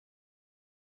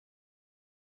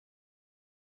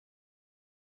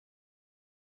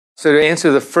So to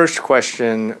answer the first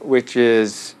question, which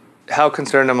is how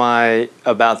concerned am I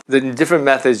about the different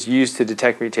methods used to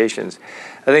detect mutations,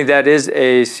 I think that is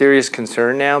a serious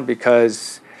concern now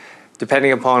because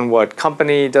depending upon what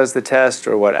company does the test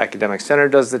or what academic center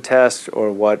does the test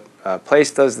or what place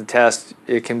does the test,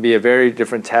 it can be a very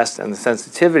different test and the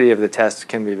sensitivity of the test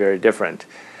can be very different.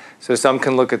 So some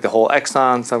can look at the whole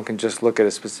exon, some can just look at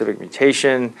a specific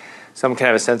mutation, some can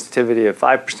have a sensitivity of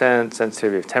 5%,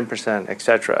 sensitivity of 10%,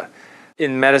 etc.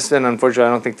 In medicine, unfortunately,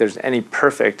 I don't think there's any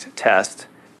perfect test,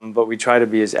 but we try to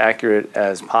be as accurate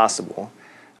as possible.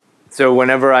 So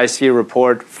whenever I see a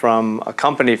report from a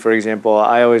company, for example,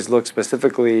 I always look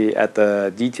specifically at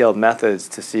the detailed methods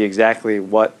to see exactly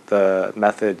what the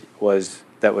method was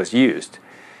that was used.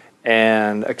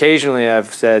 And occasionally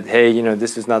I've said, hey,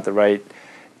 this is not the right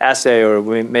assay, or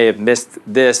we may have missed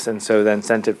this, and so then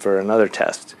sent it for another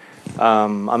test.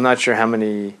 I'm not sure how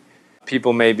many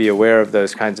people may be aware of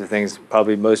those kinds of things.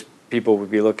 Probably most people would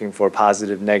be looking for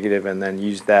positive, negative, and then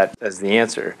use that as the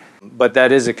answer. But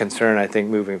that is a concern, I think,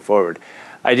 moving forward.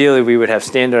 Ideally, we would have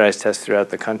standardized tests throughout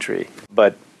the country,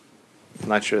 but I'm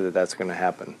not sure that that's going to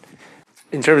happen.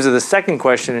 In terms of the second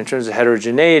question, in terms of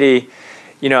heterogeneity,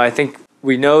 I think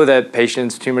we know that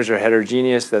patients' tumors are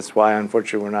heterogeneous. That's why,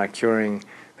 unfortunately, we're not curing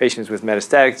patients with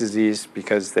metastatic disease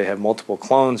because they have multiple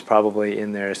clones probably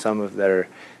in there, some that are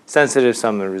sensitive,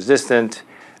 some that are resistant.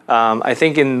 I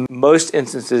think in most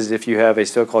instances, if you have a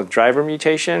so-called driver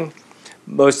mutation,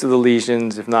 most of the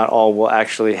lesions, if not all, will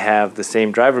actually have the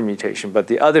same driver mutation, but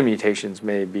the other mutations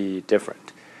may be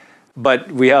different.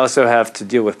 But we also have to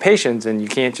deal with patients, and you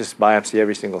can't just biopsy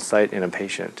every single site in a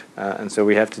patient. And so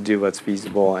we have to do what's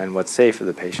feasible and what's safe for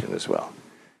the patient as well.